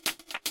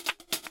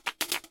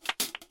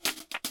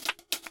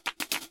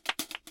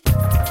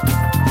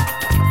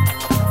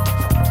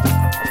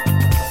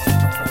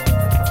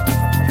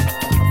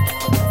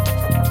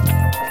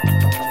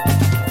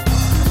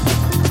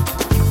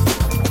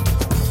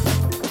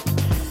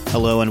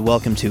Hello and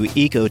welcome to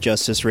Eco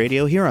Justice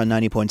Radio here on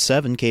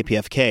 90.7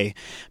 KPFK.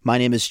 My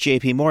name is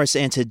JP Morris,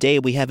 and today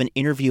we have an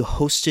interview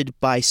hosted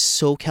by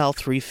SoCal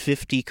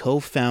 350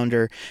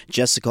 co-founder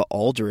Jessica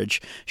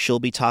Aldridge. She'll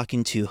be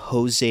talking to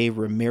Jose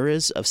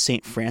Ramirez of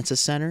St.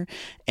 Francis Center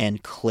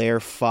and Claire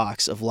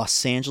Fox of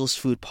Los Angeles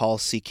Food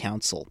Policy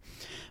Council.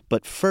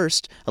 But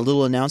first, a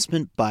little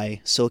announcement by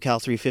SoCal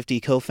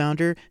 350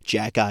 co-founder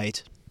Jack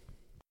Ide.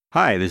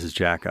 Hi, this is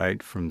Jack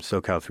Ide from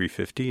SoCal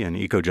 350 and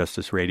Eco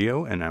Justice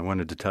Radio, and I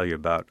wanted to tell you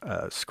about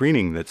a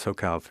screening that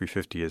SoCal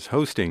 350 is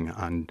hosting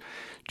on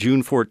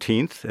June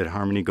 14th at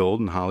Harmony Gold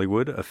in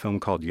Hollywood, a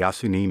film called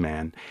Yasuni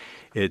Man.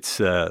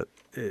 It's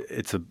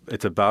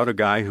about a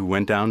guy who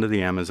went down to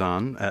the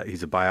Amazon.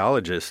 He's a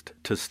biologist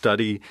to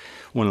study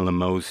one of the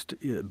most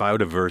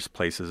biodiverse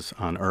places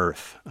on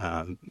Earth,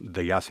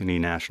 the Yasuni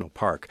National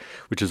Park,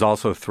 which is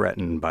also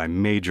threatened by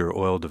major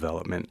oil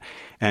development.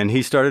 And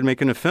he started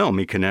making a film.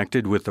 He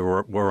connected with the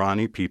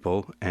Waorani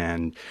people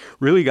and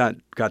really got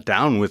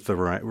down with the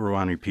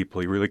Waorani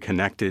people. He really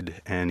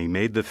connected, and he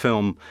made the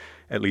film,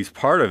 at least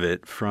part of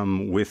it,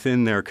 from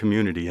within their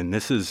community. And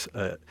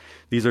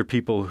these are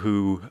people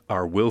who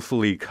are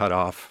willfully cut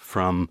off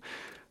from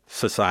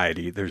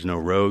society. There's no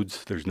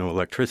roads, there's no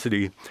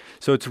electricity.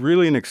 So it's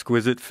really an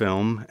exquisite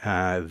film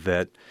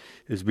that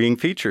is being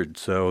featured.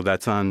 So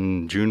that's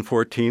on June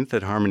 14th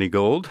at Harmony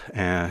Gold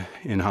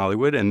in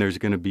Hollywood, and there's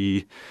going to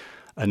be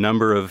a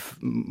number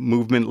of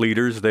movement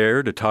leaders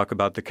there to talk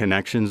about the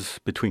connections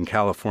between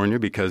California,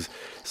 because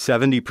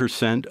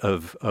 70%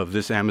 of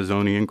this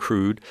Amazonian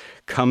crude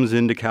comes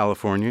into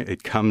California.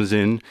 It comes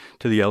in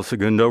to the El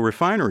Segundo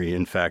refinery,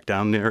 in fact,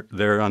 down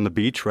there on the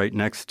beach right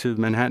next to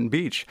Manhattan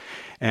Beach.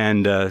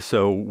 And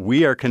so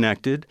we are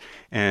connected,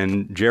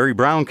 and Jerry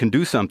Brown can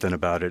do something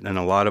about it. And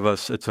a lot of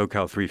us at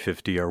SoCal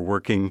 350 are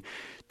working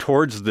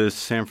towards this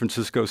San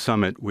Francisco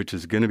summit, which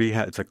is going to be,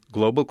 it's a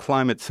global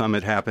climate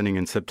summit happening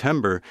in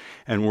September.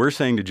 And we're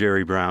saying to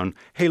Jerry Brown,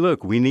 hey,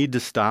 look, we need to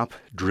stop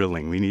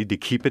drilling. We need to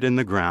keep it in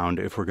the ground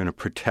if we're going to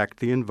protect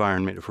the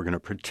environment, if we're going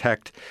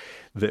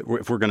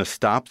to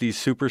stop these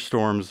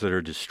superstorms that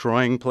are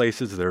destroying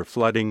places, that are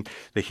flooding,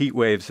 the heat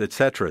waves,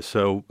 etc.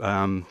 So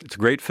it's a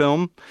great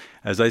film.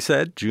 As I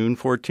said, June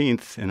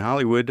 14th in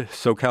Hollywood,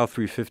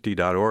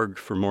 SoCal350.org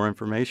for more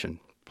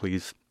information.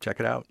 Please check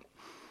it out.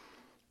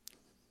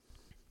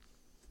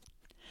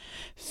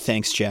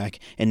 Thanks, Jack.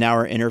 And now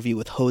our interview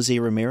with Jose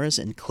Ramirez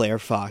and Claire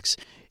Fox.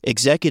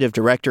 Executive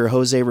Director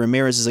Jose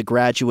Ramirez is a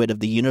graduate of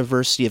the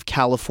University of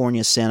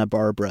California, Santa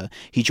Barbara.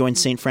 He joined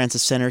St.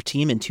 Francis Center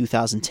team in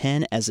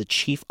 2010 as a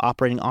chief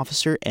operating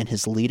officer, and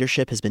his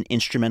leadership has been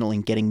instrumental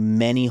in getting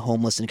many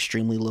homeless and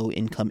extremely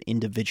low-income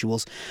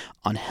individuals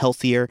on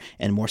healthier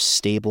and more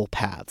stable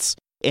paths.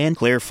 And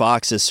Claire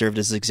Fox has served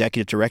as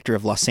Executive Director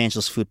of Los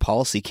Angeles Food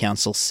Policy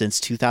Council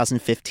since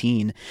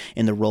 2015.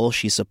 In the role,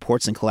 she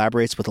supports and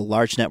collaborates with a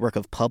large network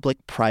of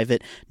public,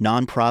 private,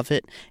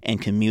 nonprofit,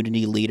 and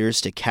community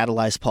leaders to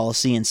catalyze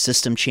policy and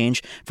system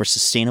change for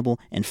sustainable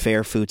and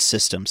fair food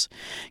systems.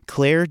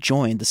 Claire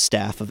joined the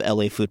staff of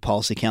LA Food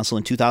Policy Council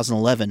in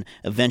 2011,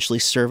 eventually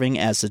serving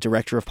as the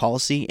Director of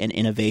Policy and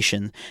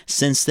Innovation.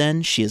 Since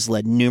then, she has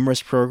led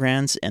numerous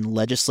programs and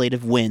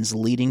legislative wins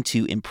leading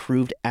to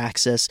improved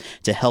access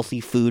to healthy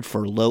food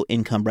for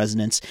low-income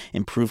residents,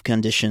 improved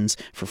conditions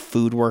for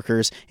food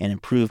workers, and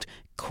improved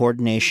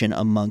coordination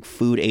among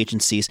food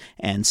agencies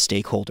and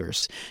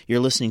stakeholders. You're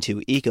listening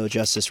to Eco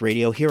Justice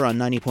Radio here on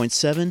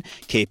 90.7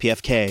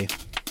 KPFK.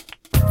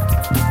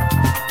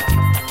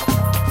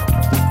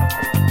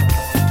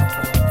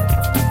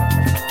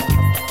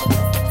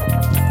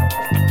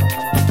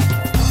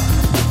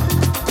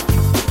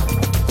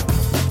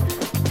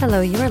 Hello,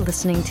 you are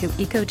listening to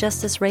Eco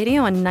Justice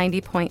Radio on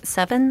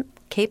 90.7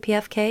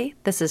 KPFK.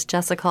 This is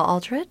Jessica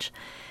Aldridge.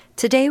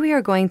 Today we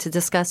are going to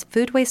discuss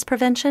food waste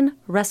prevention,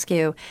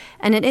 rescue,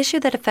 and an issue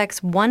that affects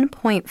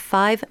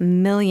 1.5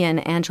 million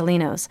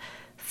Angelenos,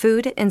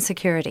 food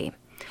insecurity.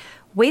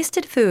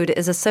 Wasted food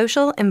is a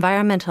social,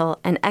 environmental,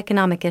 and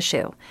economic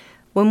issue.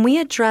 When we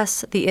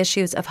address the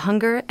issues of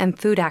hunger and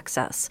food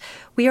access,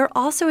 we are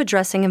also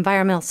addressing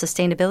environmental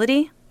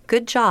sustainability,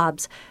 good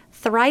jobs,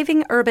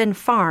 thriving urban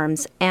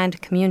farms,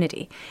 and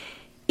community.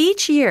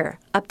 Each year,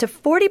 up to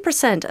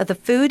 40% of the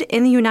food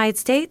in the United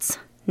States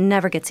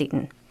never gets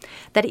eaten.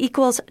 That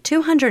equals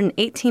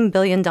 $218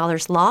 billion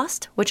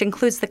lost, which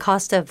includes the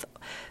cost of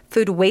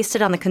food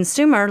wasted on the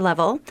consumer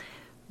level,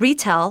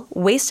 retail,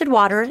 wasted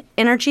water,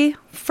 energy,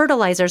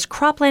 fertilizers,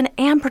 cropland,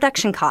 and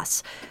production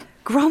costs.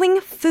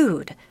 Growing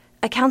food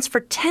accounts for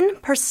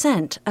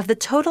 10% of the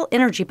total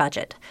energy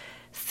budget,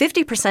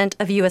 50%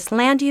 of U.S.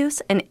 land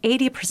use, and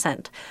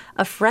 80%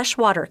 of fresh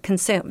water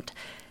consumed.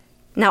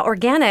 Now,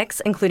 organics,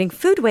 including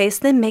food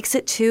waste, then makes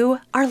it to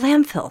our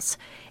landfills.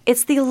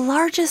 It's the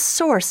largest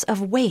source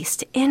of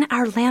waste in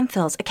our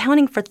landfills,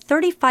 accounting for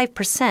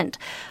 35%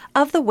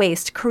 of the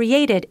waste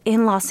created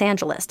in Los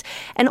Angeles.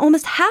 And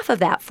almost half of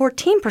that,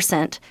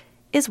 14%,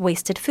 is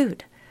wasted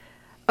food.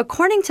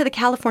 According to the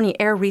California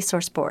Air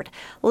Resource Board,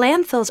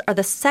 landfills are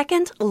the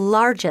second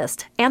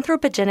largest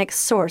anthropogenic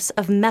source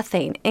of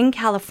methane in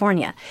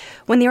California.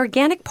 When the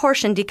organic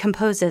portion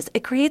decomposes,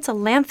 it creates a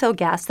landfill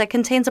gas that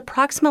contains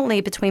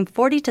approximately between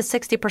 40 to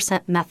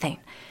 60%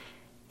 methane.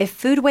 If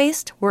food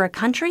waste were a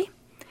country,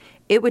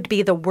 it would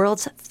be the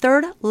world's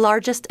third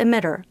largest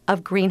emitter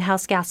of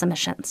greenhouse gas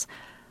emissions.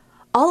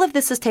 All of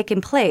this is taking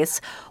place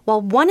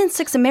while 1 in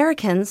 6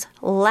 Americans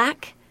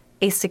lack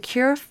a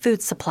secure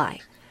food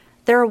supply.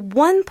 There are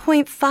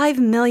 1.5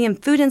 million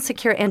food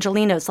insecure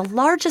Angelenos, the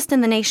largest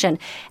in the nation,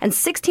 and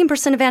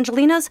 16% of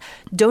Angelenos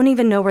don't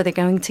even know where they're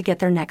going to get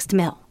their next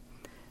meal.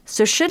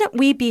 So shouldn't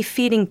we be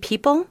feeding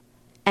people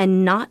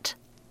and not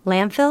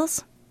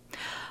landfills?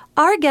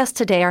 Our guests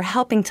today are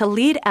helping to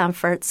lead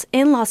efforts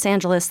in Los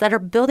Angeles that are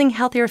building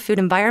healthier food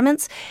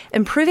environments,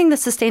 improving the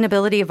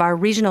sustainability of our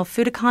regional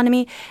food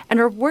economy, and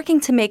are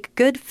working to make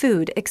good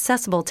food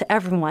accessible to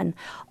everyone,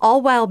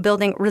 all while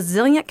building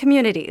resilient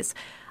communities.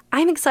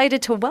 I'm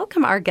excited to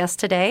welcome our guests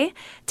today.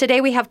 Today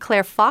we have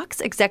Claire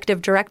Fox,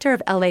 Executive Director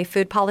of LA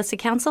Food Policy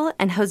Council,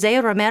 and Jose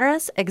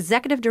Ramirez,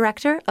 Executive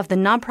Director of the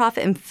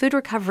nonprofit and food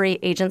recovery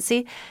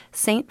agency,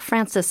 St.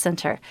 Francis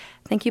Center.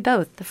 Thank you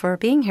both for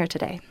being here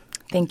today.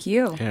 Thank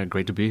you. Yeah,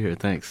 great to be here.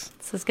 Thanks.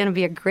 This is going to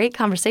be a great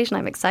conversation.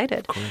 I'm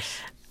excited. Of course.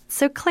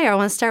 So, Claire, I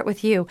want to start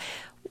with you.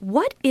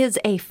 What is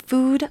a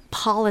food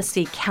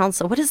policy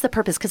council? What is the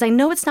purpose? Because I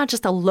know it's not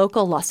just a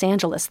local Los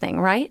Angeles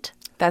thing, right?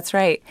 That's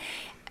right.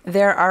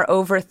 There are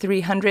over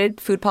 300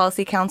 food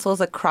policy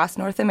councils across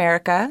North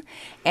America,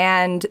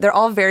 and they're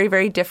all very,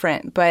 very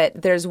different. But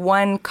there's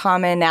one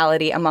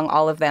commonality among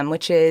all of them,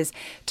 which is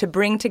to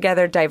bring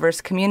together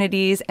diverse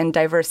communities and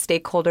diverse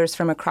stakeholders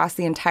from across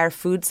the entire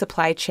food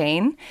supply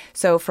chain.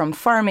 So from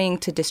farming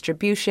to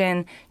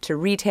distribution to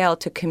retail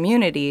to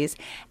communities,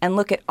 and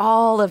look at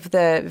all of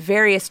the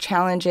various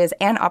challenges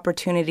and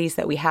opportunities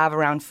that we have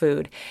around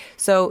food.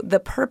 So the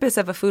purpose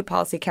of a food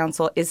policy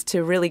council is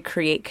to really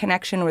create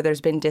connection where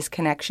there's been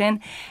disconnection,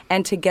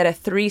 and to get a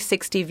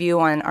 360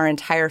 view on our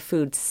entire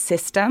food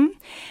system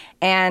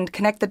and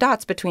connect the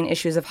dots between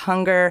issues of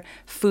hunger,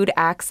 food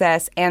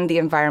access, and the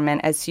environment,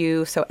 as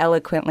you so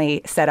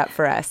eloquently set up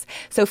for us.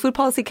 So food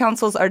policy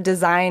councils are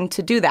designed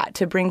to do that,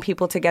 to bring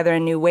people together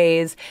in new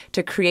ways,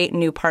 to create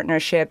new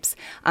partnerships,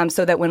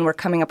 so that when we're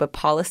coming up with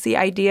policy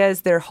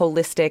ideas, they're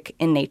holistic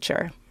in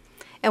nature.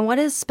 And what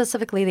is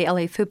specifically the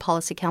LA Food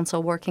Policy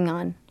Council working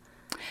on?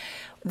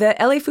 The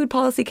LA Food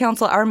Policy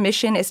Council, our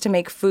mission is to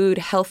make food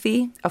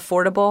healthy,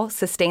 affordable,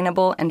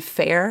 sustainable, and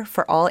fair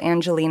for all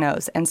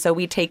Angelenos. And so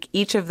we take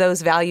each of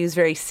those values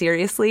very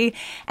seriously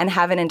and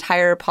have an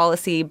entire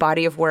policy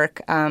body of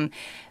work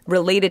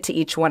related to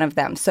each one of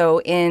them.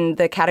 So in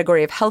the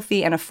category of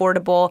healthy and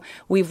affordable,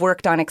 we've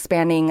worked on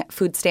expanding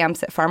food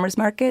stamps at farmers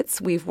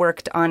markets. We've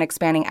worked on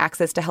expanding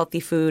access to healthy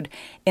food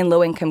in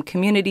low-income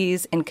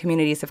communities, in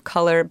communities of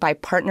color, by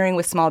partnering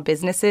with small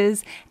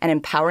businesses and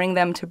empowering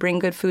them to bring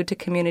good food to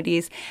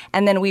communities.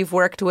 And then we've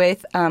worked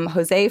with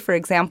Jose, for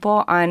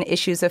example, on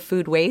issues of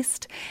food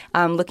waste,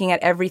 looking at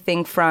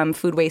everything from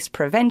food waste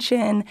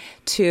prevention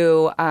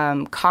to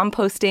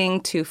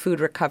composting to food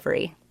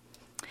recovery.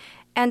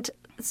 And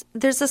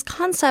there's this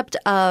concept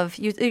of,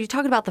 you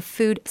talk about the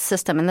food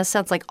system, and this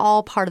sounds like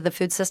all part of the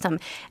food system.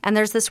 And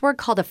there's this word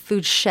called a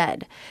food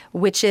shed,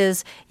 which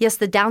is, yes,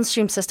 the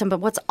downstream system, but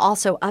what's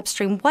also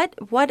upstream.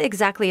 What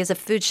exactly is a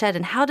food shed,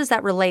 and how does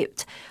that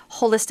relate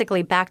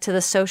holistically back to the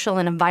social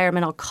and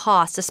environmental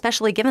costs,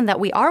 especially given that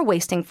we are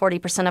wasting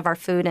 40% of our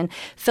food and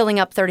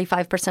filling up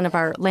 35% of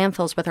our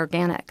landfills with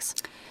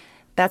organics?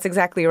 That's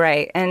exactly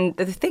right. And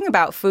the thing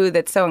about food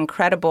that's so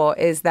incredible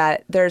is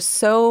that there's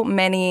so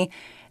many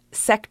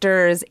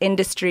sectors,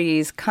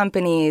 industries,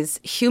 companies,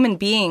 human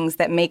beings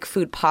that make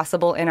food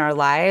possible in our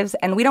lives,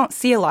 and we don't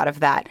see a lot of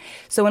that.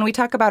 So when we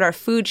talk about our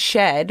food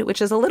shed,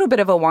 which is a little bit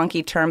of a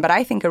wonky term, but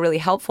I think a really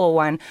helpful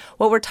one,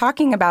 what we're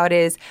talking about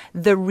is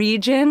the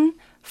region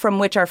from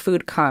which our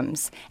food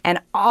comes and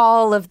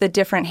all of the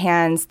different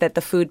hands that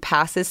the food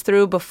passes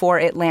through before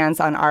it lands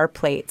on our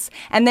plates.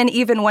 And then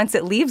even once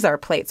it leaves our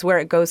plates, where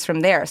it goes from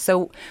there.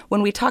 So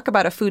when we talk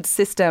about a food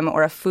system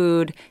or a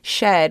food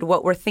shed,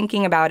 what we're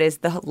thinking about is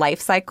the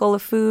life cycle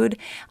of food,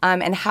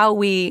 and how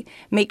we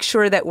make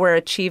sure that we're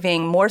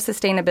achieving more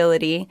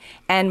sustainability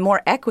and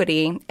more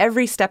equity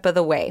every step of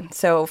the way.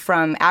 So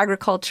from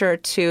agriculture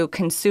to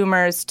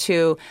consumers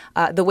to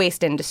the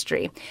waste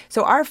industry.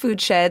 So our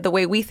food shed, the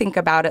way we think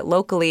about it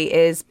locally,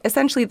 is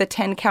essentially the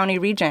 10-county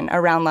region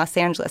around Los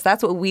Angeles.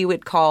 That's what we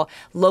would call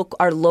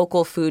our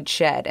local food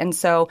shed. And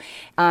so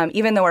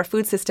even though our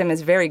food system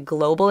is very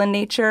global in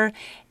nature,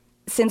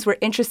 since we're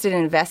interested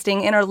in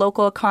investing in our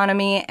local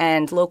economy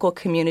and local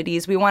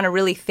communities, we want to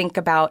really think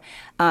about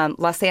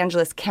Los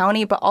Angeles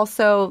County, but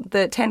also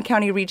the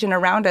 10-county region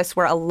around us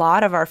where a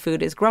lot of our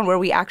food is grown, where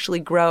we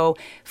actually grow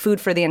food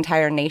for the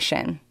entire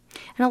nation.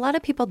 And a lot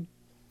of people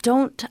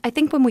I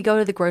think when we go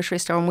to the grocery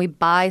store and we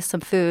buy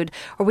some food,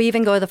 or we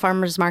even go to the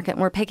farmer's market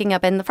and we're picking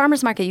up, in the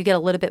farmer's market you get a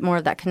little bit more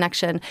of that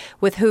connection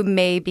with who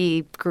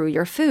maybe grew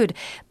your food.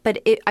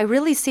 But I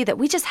really see that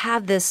we just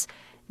have this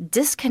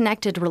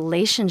disconnected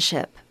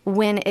relationship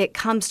when it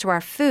comes to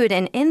our food.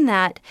 And in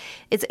that,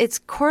 it's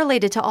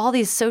correlated to all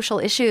these social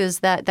issues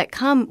that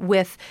come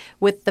with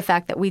the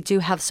fact that we do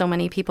have so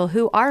many people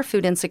who are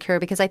food insecure,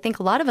 because I think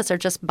a lot of us are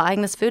just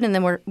buying this food and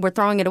then we're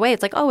throwing it away.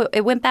 It's like, oh,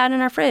 it went bad in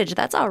our fridge.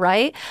 That's all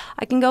right.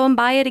 I can go and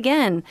buy it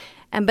again.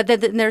 But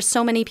then there's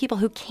so many people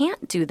who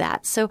can't do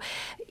that. So,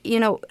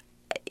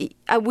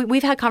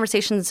 we've had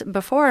conversations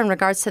before in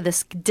regards to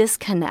this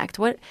disconnect.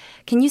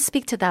 Can you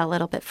speak to that a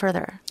little bit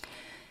further?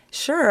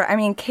 Sure. I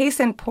mean,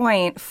 case in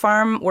point,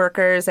 farm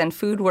workers and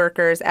food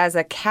workers as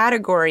a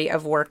category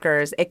of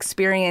workers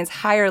experience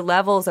higher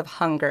levels of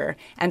hunger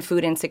and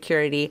food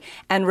insecurity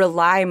and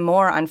rely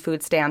more on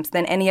food stamps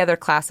than any other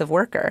class of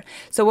worker.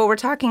 So what we're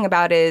talking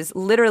about is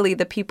literally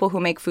the people who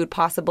make food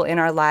possible in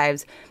our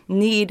lives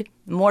need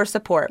more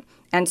support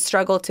and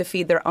struggle to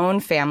feed their own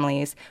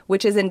families,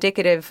 which is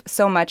indicative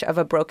so much of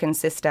a broken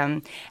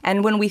system.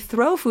 And when we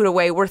throw food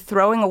away, we're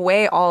throwing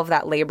away all of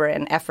that labor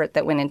and effort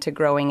that went into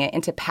growing it,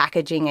 into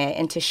packaging it,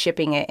 into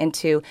shipping it,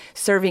 into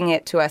serving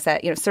it to us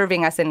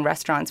serving us in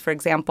restaurants, for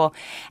example.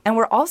 And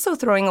we're also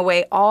throwing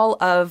away all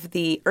of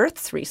the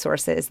Earth's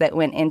resources that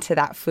went into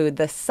that food,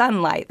 the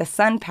sunlight, the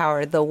sun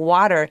power, the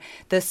water,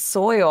 the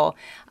soil,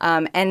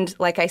 and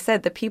like I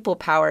said, the people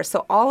power.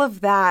 So all of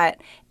that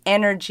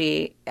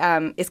energy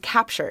is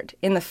captured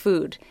in the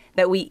food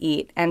that we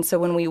eat. And so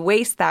when we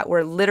waste that,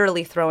 we're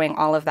literally throwing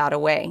all of that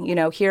away.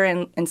 Here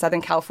in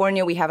Southern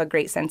California, we have a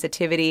great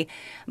sensitivity,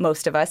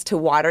 most of us, to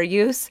water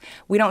use.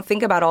 We don't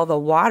think about all the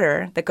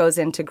water that goes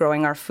into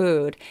growing our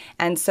food.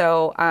 And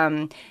so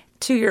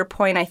to your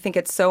point, I think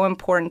it's so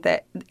important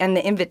and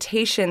the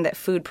invitation that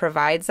food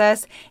provides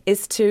us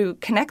is to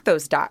connect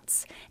those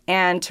dots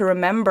and to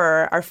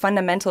remember our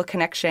fundamental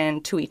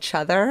connection to each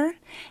other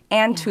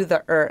and to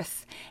the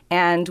earth.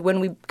 And when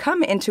we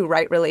come into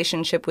right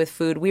relationship with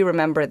food, we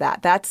remember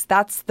that. That's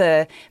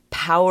the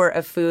power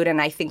of food.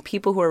 And I think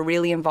people who are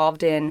really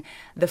involved in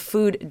the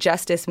food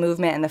justice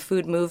movement and the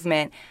food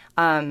movement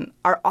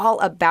are all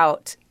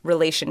about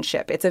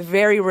relationship. It's a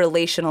very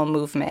relational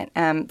movement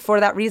for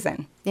that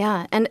reason.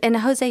 Yeah. And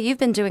Jose, you've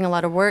been doing a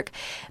lot of work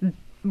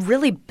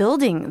really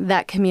building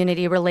that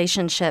community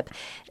relationship.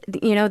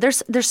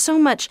 There's so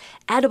much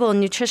edible and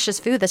nutritious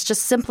food that's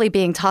just simply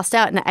being tossed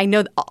out. And I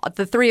know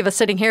the three of us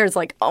sitting here is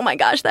like, oh my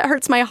gosh, that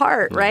hurts my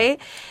heart, right?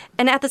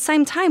 And at the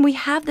same time, we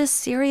have this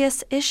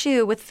serious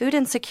issue with food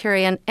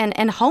insecurity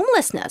and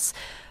homelessness.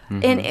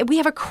 And we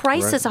have a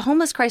crisis, a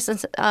homeless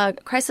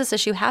crisis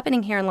issue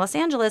happening here in Los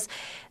Angeles.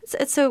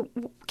 So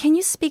can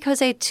you speak,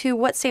 Jose, to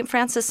what St.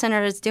 Francis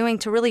Center is doing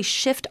to really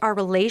shift our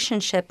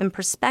relationship and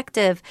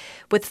perspective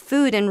with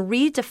food and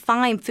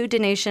redefine food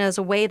donation as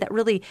a way that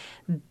really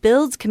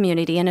builds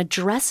community and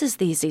addresses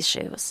these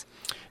issues?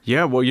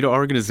 Yeah, well, our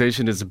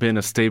organization has been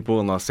a staple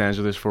in Los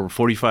Angeles for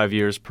 45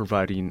 years,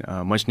 providing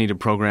much-needed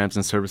programs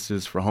and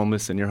services for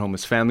homeless and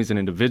near-homeless families and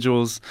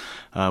individuals.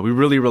 We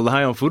really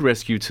rely on food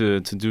rescue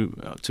to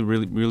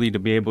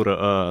be able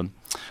to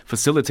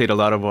facilitate a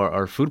lot of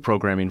our food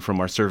programming, from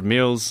our served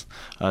meals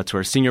to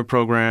our senior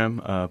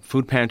program,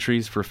 food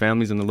pantries for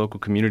families in the local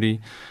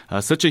community.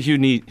 Such a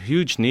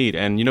huge need.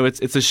 And,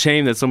 it's a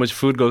shame that so much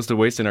food goes to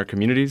waste in our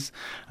communities.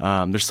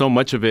 There's so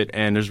much of it,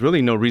 and there's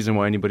really no reason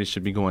why anybody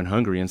should be going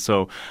hungry. And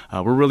so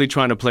we're really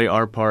trying to play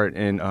our part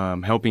in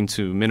helping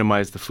to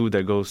minimize the food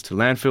that goes to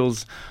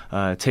landfills,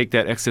 take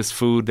that excess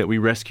food that we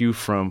rescue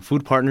from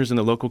food partners in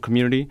the local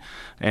community,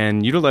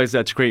 and utilize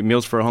that to create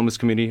meals for our homeless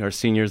community, our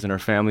seniors, and our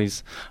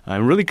families.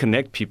 And really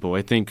connect people.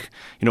 I think,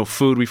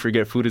 we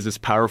forget food is this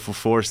powerful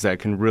force that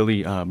can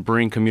really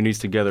bring communities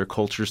together,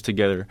 cultures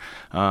together,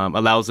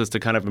 allows us to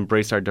kind of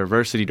embrace our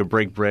diversity, to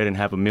break bread and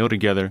have a meal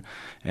together.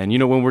 And,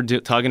 when we're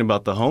talking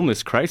about the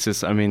homeless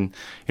crisis, I mean,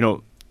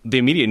 the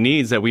immediate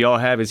needs that we all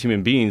have as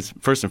human beings,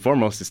 first and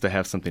foremost, is to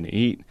have something to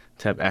eat,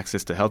 to have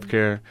access to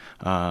healthcare,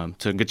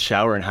 to a good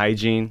shower and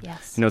hygiene.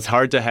 Yes. It's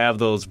hard to have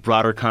those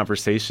broader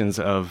conversations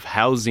of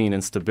housing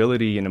and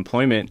stability and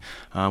employment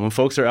when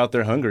folks are out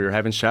there hungry or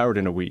haven't showered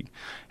in a week.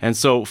 And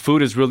so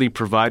food has really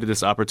provided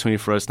this opportunity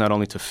for us not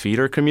only to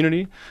feed our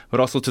community, but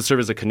also to serve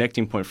as a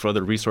connecting point for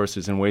other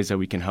resources and ways that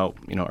we can help,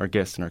 our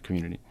guests in our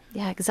community.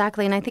 Yeah,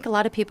 exactly. And I think a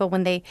lot of people,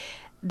 when they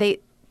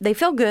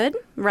feel good,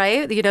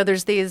 right?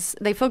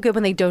 They feel good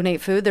when they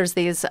donate food. There's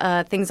these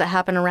things that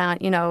happen around,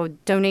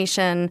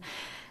 donation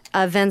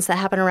events that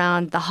happen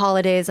around the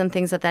holidays and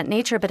things of that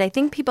nature. But I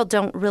think people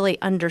don't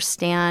really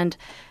understand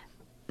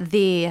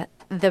the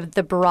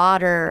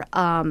broader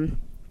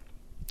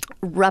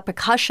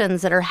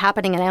repercussions that are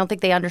happening. And I don't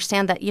think they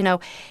understand that,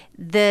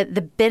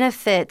 the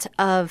benefit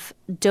of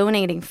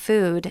donating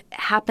food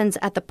happens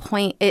at the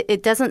point,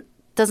 it doesn't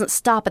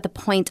stop at the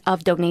point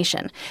of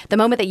donation. The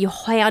moment that you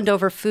hand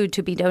over food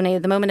to be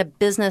donated, the moment a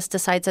business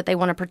decides that they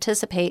want to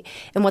participate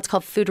in what's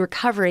called food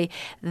recovery,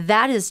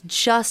 that is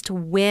just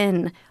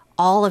when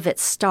all of it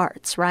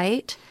starts,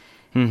 right?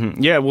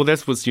 Mm-hmm. Yeah, well,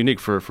 that's what's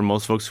unique for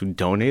most folks who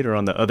donate, or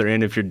on the other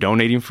end, if you're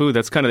donating food,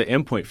 that's kind of the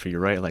end point for you,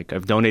 right? Like,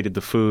 I've donated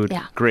the food,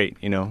 yeah. Great,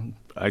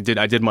 I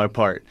did my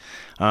part.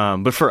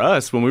 But for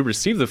us, when we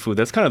receive the food,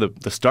 that's kind of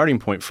the starting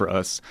point for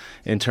us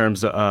in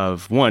terms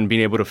of, one,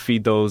 being able to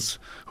feed those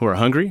who are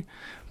hungry,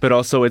 but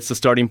also it's the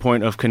starting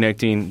point of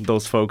connecting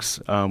those folks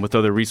with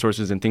other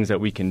resources and things that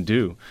we can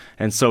do.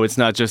 And so it's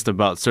not just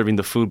about serving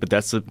the food, but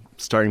that's the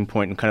starting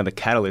point and kind of the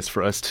catalyst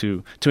for us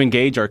to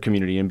engage our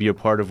community and be a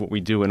part of what we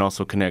do and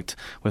also connect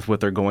with what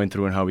they're going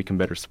through and how we can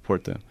better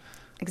support them.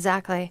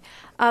 Exactly.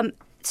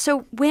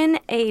 So when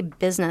a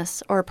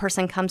business or a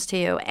person comes to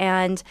you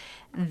and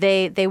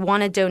they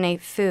want to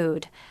donate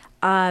food,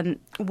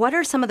 what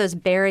are some of those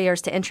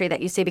barriers to entry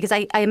that you see? Because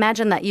I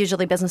imagine that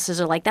usually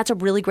businesses are like, that's a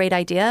really great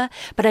idea,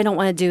 but I don't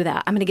want to do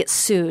that. I'm going to get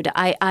sued.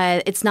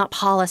 It's not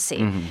policy.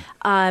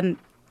 Mm-hmm.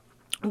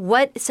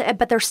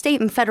 But there are state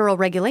and federal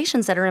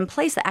regulations that are in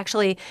place that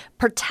actually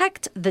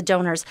protect the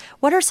donors.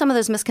 What are some of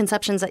those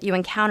misconceptions that you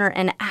encounter,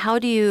 and how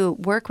do you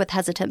work with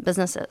hesitant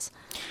businesses?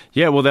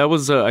 Yeah, well, that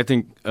was, I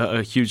think,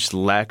 a huge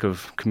lack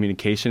of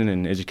communication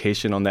and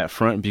education on that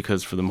front,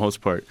 because for the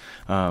most part,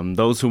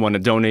 those who want to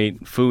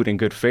donate food in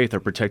good faith are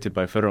protected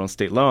by federal and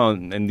state law,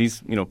 and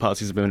these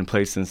policies have been in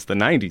place since the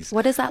 90s.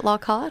 What is that law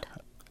called?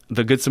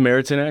 The Good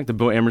Samaritan Act, the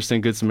Bill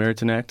Emerson Good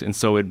Samaritan Act. And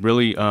so it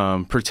really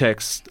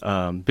protects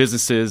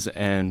businesses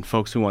and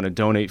folks who want to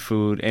donate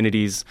food,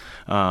 entities,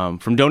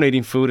 from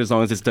donating food as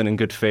long as it's done in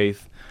good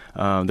faith.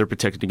 They're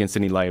protected against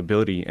any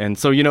liability. And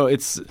so,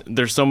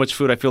 there's so much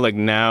food. I feel like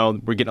now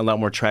we're getting a lot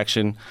more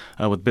traction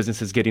with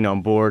businesses getting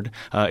on board.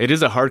 It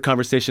is a hard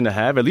conversation to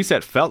have. At least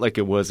that felt like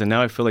it was. And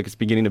now I feel like it's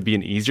beginning to be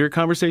an easier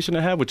conversation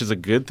to have, which is a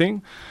good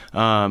thing.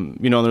 There are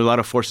a lot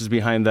of forces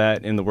behind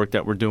that in the work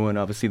that we're doing.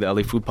 Obviously, the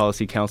LA Food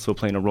Policy Council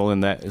playing a role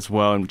in that as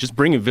well, and just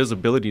bringing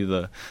visibility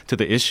to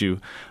the issue.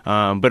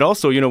 But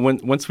also,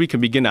 once we can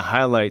begin to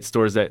highlight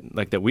stores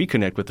that we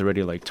connect with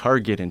already, like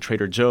Target and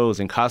Trader Joe's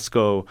and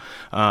Costco,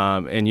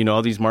 and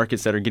all these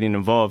markets that are getting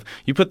involved,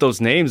 you put those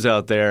names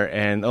out there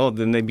and,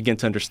 then they begin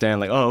to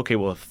understand, okay,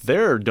 well, if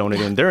they're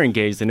donating, they're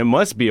engaged, then it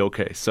must be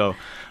okay. So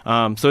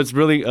it's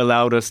really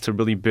allowed us to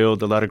really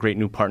build a lot of great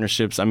new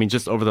partnerships. I mean,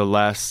 just over the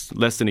less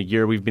than a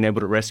year, we've been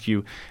able to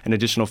rescue an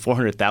additional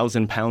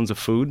 400,000 pounds of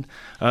food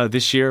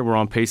this year. We're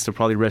on pace to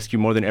probably rescue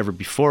more than ever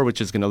before, which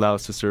is going to allow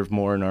us to serve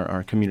more in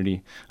our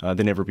community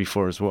than ever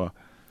before as well.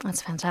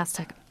 That's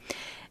fantastic.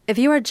 If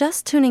you are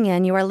just tuning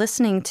in, you are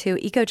listening to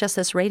Eco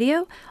Justice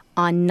Radio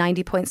on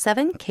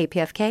 90.7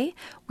 KPFK.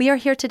 We are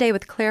here today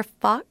with Claire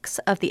Fox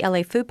of the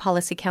LA Food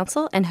Policy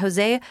Council and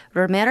Jose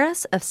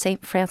Ramirez of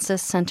St.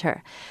 Francis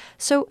Center.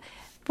 So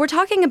we're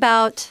talking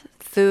about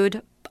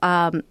food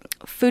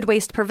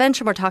waste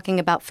prevention. We're talking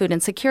about food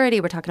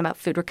insecurity. We're talking about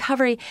food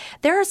recovery.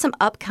 There are some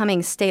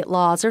upcoming state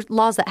laws or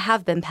laws that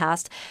have been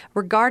passed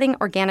regarding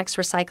organics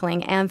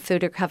recycling and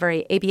food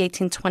recovery, AB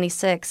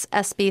 1826,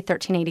 SB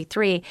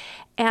 1383.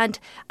 And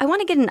I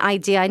want to get an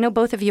idea. I know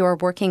both of you are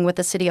working with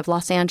the City of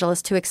Los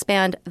Angeles to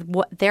expand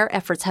what their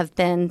efforts have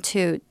been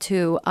to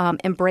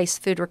embrace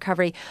food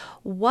recovery.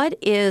 What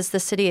is the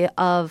City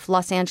of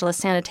Los Angeles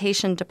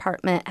Sanitation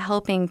Department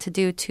helping to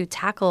do to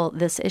tackle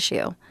this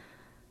issue?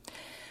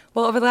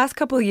 Well, over the last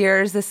couple of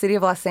years, the City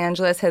of Los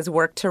Angeles has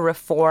worked to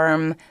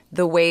reform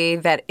the way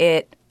that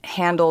it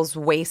handles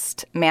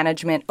waste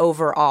management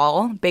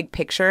overall, big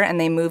picture, and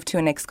they moved to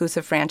an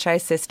exclusive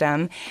franchise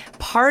system.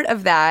 Part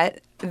of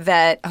that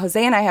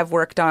Jose and I have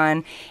worked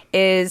on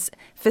is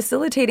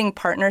facilitating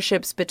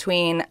partnerships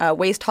between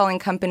waste hauling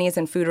companies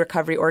and food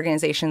recovery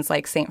organizations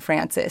like St.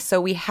 Francis.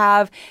 So we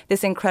have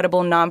this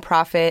incredible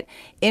nonprofit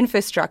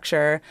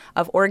infrastructure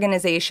of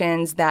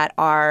organizations that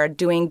are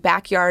doing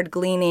backyard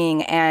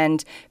gleaning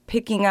and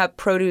picking up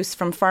produce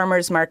from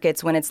farmers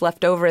markets when it's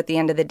left over at the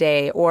end of the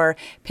day, or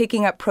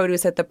picking up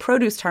produce at the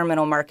produce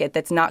terminal market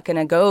that's not going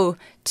to go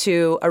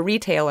to a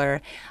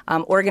retailer.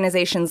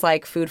 Organizations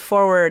like Food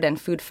Forward and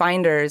Food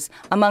Finders,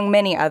 among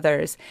many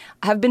others,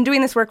 have been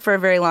doing this work for a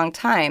very long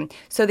time.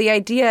 So the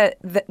idea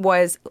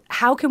was,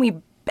 how can we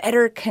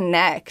better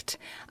connect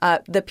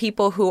the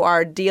people who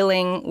are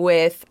dealing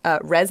with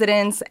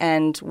residents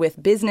and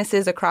with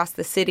businesses across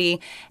the city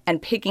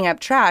and picking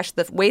up trash,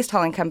 the waste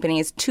hauling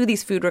companies, to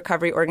these food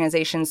recovery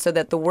organizations so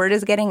that the word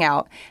is getting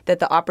out, that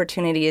the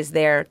opportunity is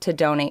there to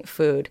donate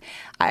food.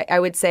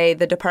 I would say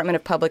the Department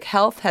of Public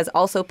Health has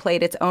also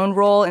played its own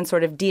role in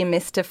sort of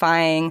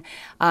demystifying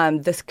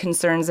the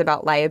concerns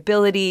about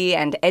liability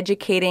and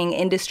educating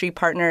industry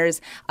partners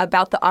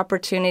about the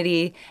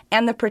opportunity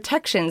and the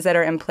protections that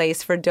are in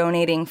place for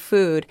donating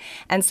food.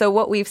 And so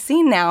what we've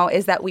seen now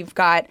is that we've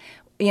got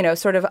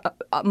sort of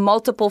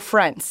multiple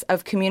fronts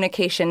of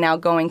communication now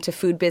going to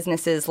food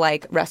businesses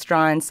like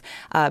restaurants,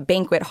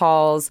 banquet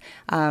halls,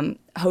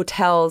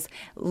 hotels,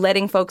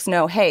 letting folks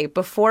know, hey,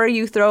 before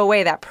you throw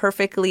away that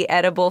perfectly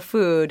edible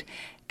food,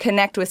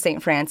 connect with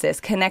St.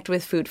 Francis, connect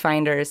with Food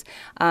Finders,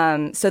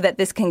 so that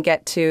this can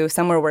get to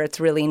somewhere where it's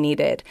really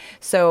needed.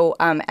 So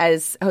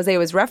as Jose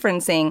was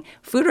referencing,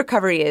 food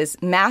recovery is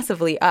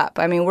massively up.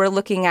 I mean, we're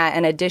looking at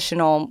an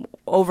additional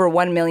over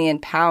 1 million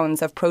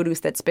pounds of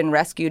produce that's been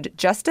rescued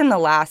just in the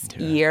last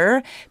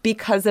year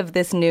because of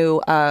this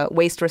new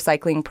waste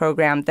recycling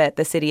program that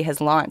the city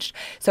has launched.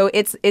 So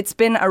it's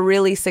been a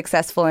really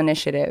successful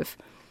initiative.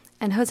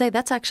 And Jose,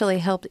 that's actually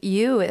helped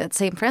you at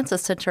St.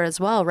 Francis Center as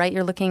well, right?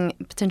 You're looking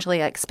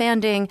potentially at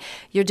expanding.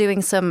 You're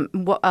doing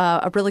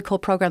a really cool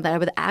program that I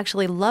would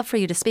actually love for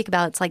you to speak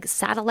about. It's like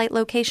satellite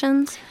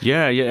locations.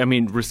 Yeah. I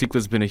mean,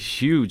 Recicla's been a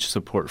huge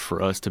support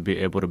for us to be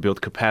able to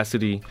build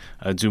capacity,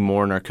 do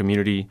more in our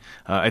community.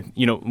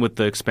 With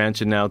the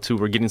expansion now, too,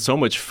 we're getting so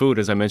much food.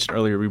 As I mentioned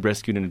earlier, we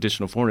rescued an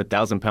additional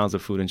 400,000 pounds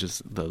of food in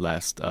just the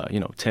last,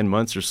 10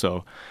 months or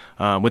so.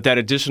 With that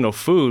additional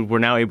food, we're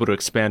now able to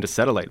expand to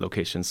satellite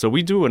locations. So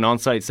we do an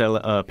on-site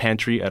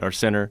pantry at our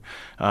center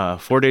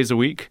 4 days a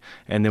week,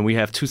 and then we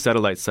have 2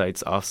 satellite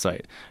sites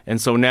off-site.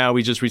 And so now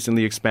we just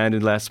recently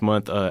expanded last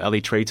month LA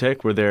Trade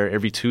Tech. We're there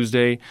every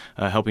Tuesday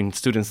helping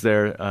students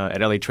there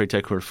at LA Trade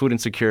Tech who are food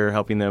insecure,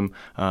 helping them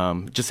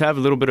just have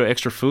a little bit of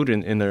extra food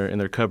in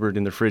their cupboard,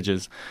 in their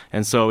fridges.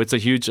 And so it's a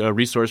huge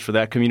resource for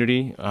that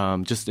community.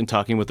 Just in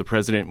talking with the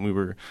president, we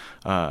were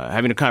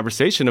having a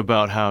conversation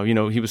about how,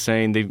 he was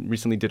saying they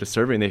recently did a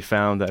survey and they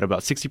found that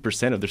about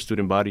 60% of their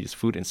student body is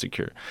food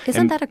insecure.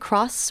 Isn't that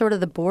across sort of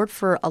the board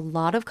for a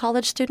lot of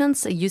college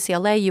students?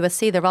 UCLA,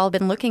 USC, they've all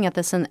been looking at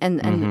this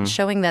and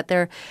showing that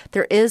there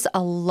is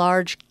a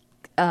large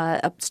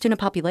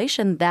student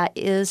population that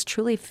is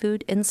truly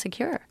food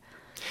insecure.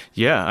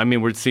 Yeah, I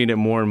mean, we're seeing it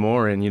more and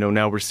more. And,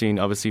 now we're seeing,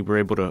 obviously, we're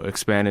able to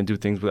expand and do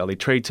things with LA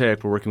Trade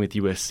Tech. We're working with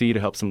USC to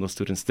help some of those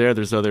students there.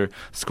 There's other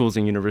schools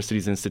and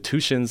universities,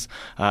 institutions.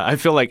 I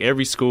feel like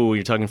every school,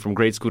 you're talking from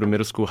grade school to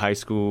middle school, high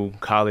school,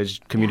 college,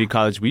 community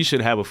college, we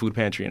should have a food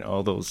pantry in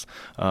all those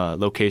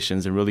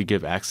locations and really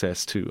give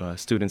access to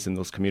students in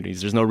those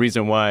communities. There's no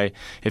reason why,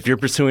 if you're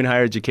pursuing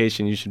higher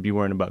education, you should be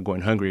worrying about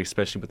going hungry,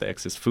 especially with the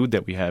excess food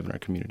that we have in our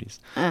communities.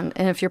 And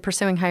if you're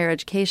pursuing higher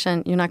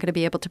education, you're not going to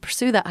be able to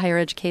pursue that higher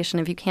education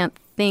if you can't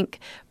think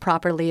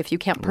properly, if you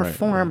can't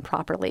perform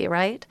properly,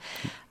 right?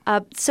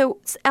 So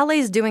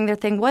LA's doing their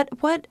thing.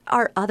 What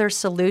are other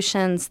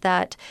solutions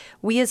that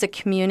we as a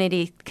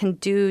community can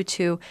do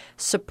to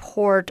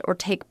support or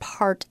take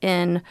part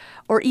in,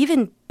 or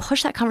even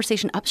push that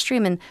conversation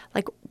upstream? And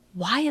like,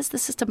 why is the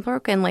system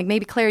broken? Like,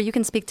 maybe Claire, you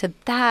can speak to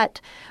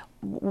that.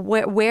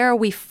 Where are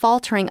we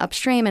faltering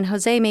upstream? And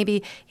Jose,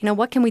 maybe,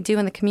 what can we do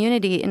in the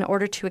community in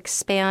order to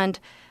expand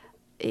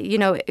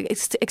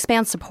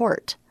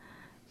support?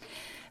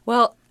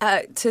 Well,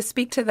 to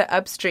speak to the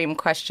upstream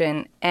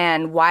question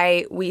and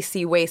why we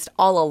see waste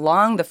all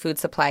along the food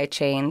supply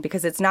chain,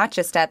 because it's not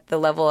just at the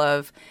level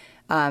of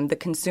the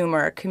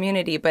consumer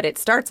community, but it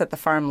starts at the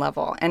farm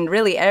level. And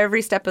really,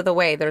 every step of the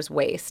way, there's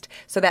waste.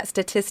 So that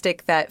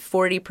statistic that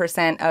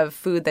 40% of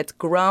food that's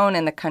grown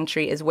in the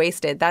country is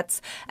wasted,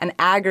 that's an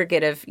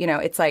aggregate of,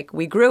 it's like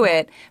we grew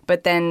it,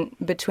 but then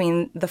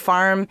between the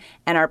farm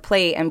and our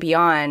plate and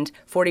beyond,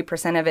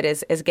 40% of it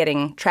is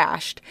getting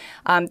trashed.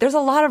 There's a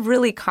lot of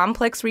really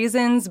complex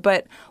reasons,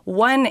 but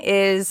one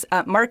is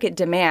market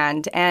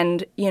demand.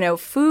 And,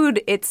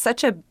 food, it's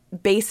such a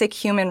basic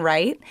human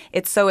right.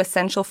 It's so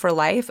essential for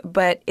life,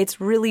 but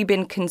it's really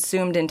been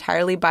consumed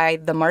entirely by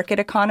the market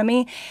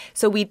economy.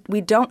 So we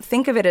don't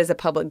think of it as a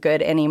public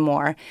good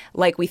anymore,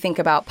 like we think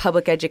about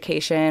public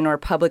education or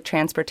public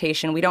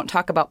transportation. We don't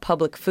talk about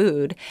public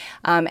food,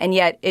 and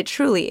yet it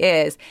truly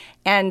is.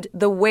 And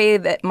the way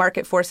that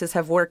market forces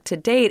have worked to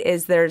date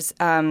is there's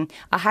a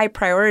high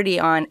priority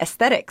on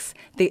aesthetics,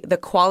 the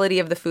quality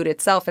of the food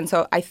itself. And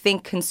so I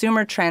think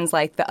consumer trends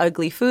like the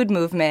ugly food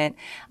movement,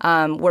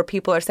 where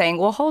people are saying,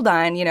 well, hold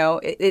on,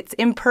 it's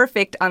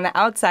imperfect on the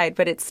outside,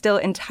 but it's still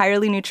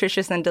entirely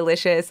nutritious and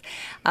delicious.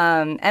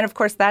 And of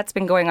course, that's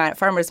been going on at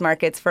farmers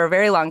markets for a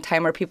very long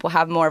time, where people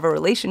have more of a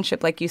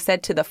relationship, like you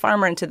said, to the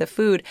farmer and to the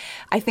food.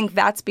 I think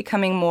that's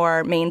becoming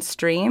more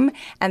mainstream.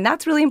 And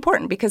that's really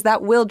important because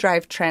that will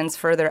drive trends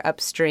further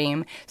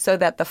upstream, so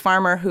that the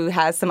farmer who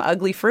has some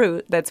ugly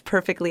fruit that's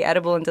perfectly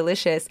edible and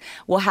delicious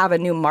will have a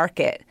new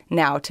market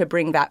now to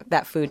bring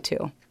that food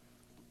to.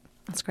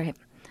 That's great.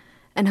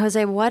 And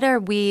Jose, what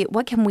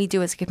can we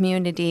do as a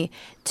community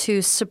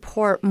to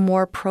support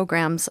more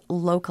programs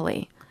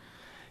locally?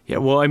 Yeah,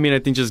 well, I mean, I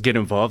think just get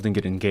involved and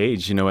get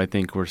engaged. I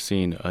think we're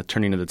seeing a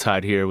turning of the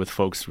tide here with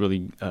folks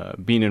really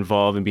being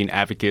involved and being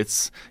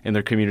advocates in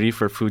their community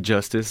for food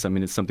justice. I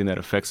mean, it's something that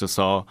affects us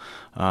all.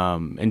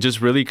 And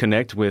just really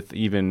connect with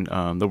even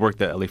the work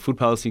that LA Food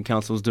Policy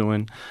Council is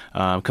doing.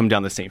 Come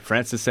down to St.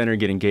 Francis Center,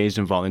 get engaged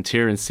and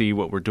volunteer and see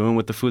what we're doing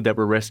with the food that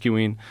we're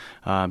rescuing.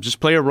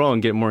 Just play a role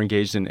and get more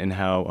engaged in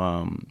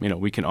how,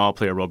 we can all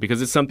play a role.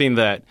 Because it's something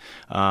that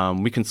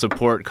we can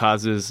support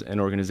causes and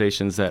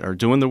organizations that are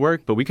doing the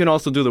work, but we can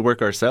also do the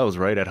work ourselves,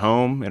 right, at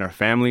home, in our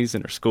families,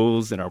 in our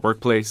schools, in our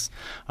workplace.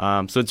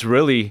 So it's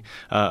really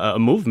a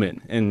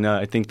movement. And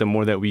I think the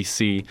more that we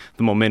see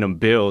the momentum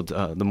build,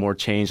 the more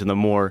change and the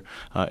more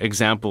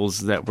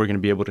examples that we're going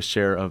to be able to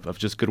share of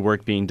just good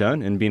work being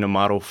done and being a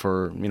model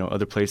for,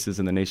 other places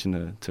in the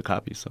nation to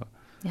copy. So.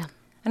 Yeah.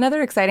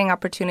 Another exciting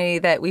opportunity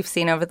that we've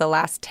seen over the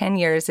last 10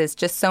 years is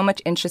just so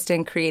much interest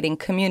in creating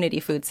community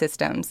food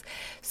systems.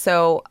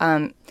 So,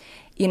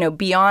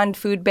 beyond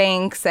food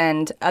banks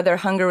and other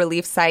hunger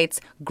relief sites,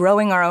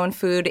 growing our own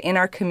food in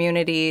our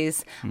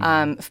communities,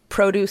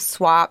 produce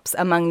swaps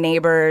among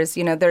neighbors.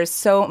 There's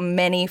so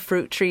many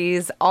fruit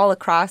trees all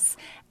across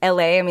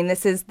LA. I mean,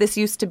 this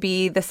used to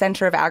be the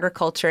center of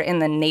agriculture in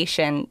the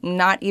nation,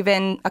 not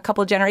even a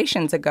couple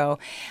generations ago.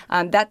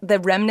 That the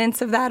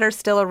remnants of that are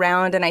still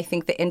around, and I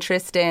think the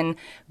interest in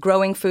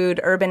growing food,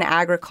 urban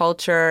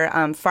agriculture,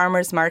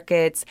 farmers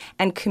markets,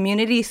 and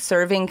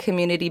serving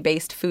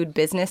community-based food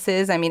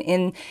businesses. I mean,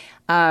 in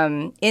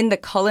the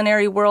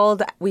culinary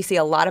world, we see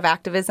a lot of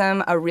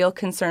activism, a real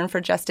concern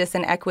for justice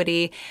and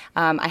equity.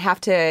 I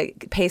have to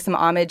pay some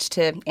homage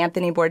to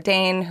Anthony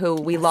Bourdain, who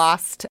we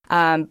lost,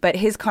 but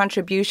his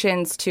contributions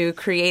to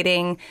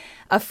creating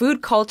a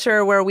food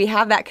culture where we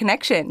have that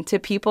connection to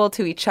people,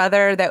 to each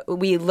other, that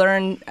we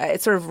learn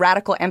sort of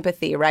radical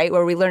empathy, right,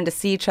 where we learn to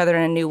see each other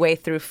in a new way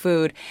through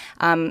food.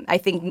 I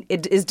think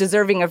it is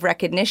deserving of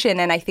recognition,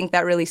 and I think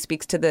that really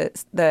speaks to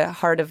the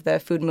heart of the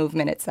food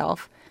movement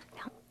itself.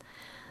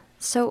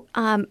 So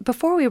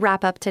before we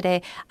wrap up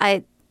today,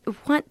 I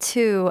want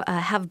to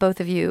have both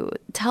of you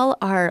tell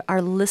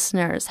our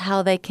listeners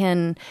how they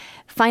can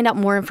find out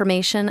more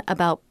information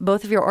about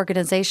both of your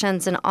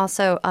organizations. And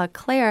also,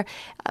 Claire,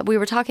 we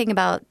were talking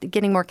about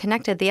getting more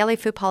connected. The LA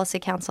Food Policy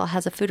Council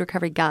has a food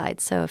recovery guide.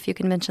 So if you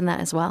can mention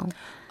that as well.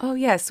 Oh,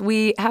 yes.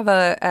 We have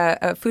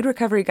a food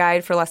recovery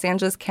guide for Los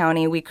Angeles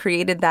County. We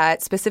created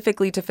that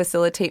specifically to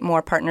facilitate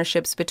more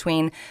partnerships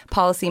between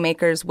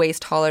policymakers,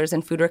 waste haulers,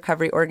 and food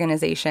recovery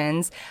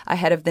organizations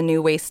ahead of the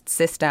new waste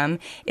system.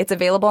 It's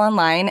available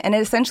online, and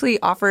it essentially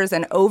offers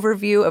an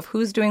overview of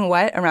who's doing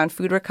what around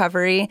food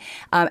recovery,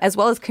 as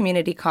well as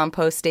community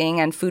composting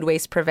and food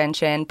waste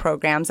prevention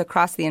programs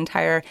across the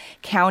entire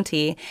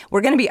county.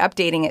 We're going to be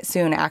updating it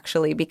soon,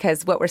 actually,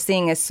 because what we're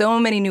seeing is so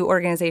many new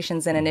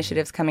organizations and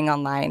initiatives coming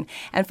online.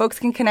 And folks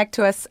can connect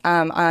to us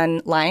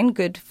online,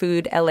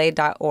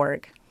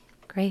 goodfoodla.org.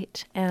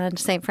 Great. And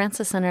St.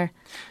 Francis Center.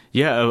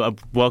 Yeah,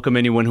 welcome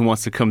anyone who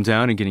wants to come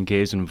down and get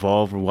engaged and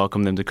involved. We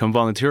welcome them to come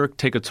volunteer,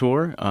 take a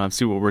tour,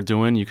 see what we're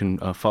doing. You can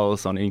follow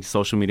us on any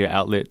social media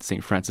outlet,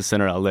 St. Francis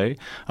Center LA,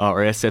 or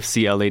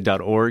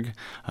sfcla.org.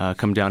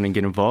 Come down and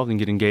get involved and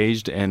get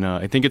engaged. And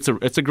I think it's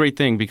a great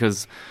thing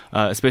because,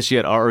 especially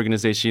at our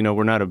organization,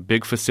 we're not a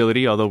big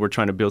facility, although we're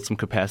trying to build some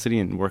capacity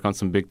and work on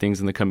some big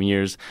things in the coming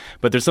years.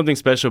 But there's something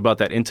special about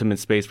that intimate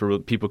space where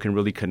people can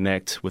really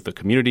connect with the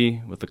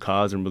community, with the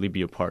cause, and really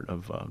be a part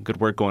of good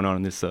work going on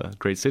in this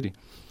great city.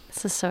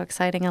 This is so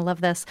exciting. I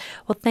love this.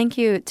 Well, thank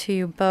you to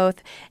you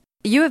both.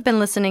 You have been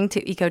listening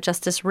to Eco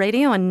Justice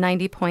Radio on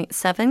 90.7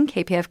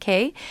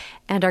 KPFK.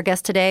 And our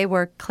guests today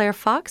were Claire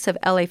Fox of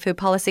LA Food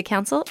Policy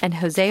Council and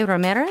Jose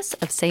Ramirez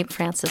of St.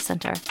 Francis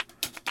Center.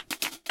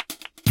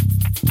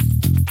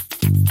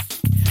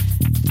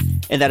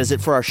 And that is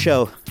it for our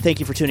show. Thank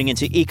you for tuning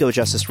into Eco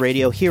Justice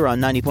Radio here on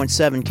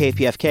 90.7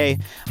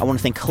 KPFK. I want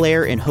to thank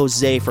Claire and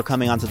Jose for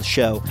coming onto the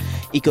show.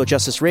 Eco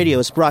Justice Radio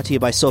is brought to you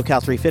by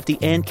SoCal 350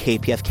 and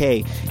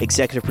KPFK.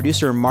 Executive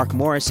producer Mark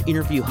Morris,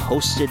 interview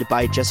hosted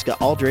by Jessica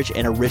Aldridge,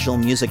 and original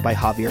music by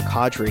Javier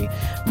Kadri.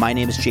 My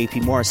name is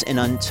JP Morris, and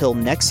until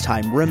next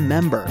time,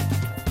 remember,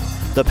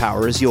 the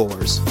power is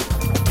yours.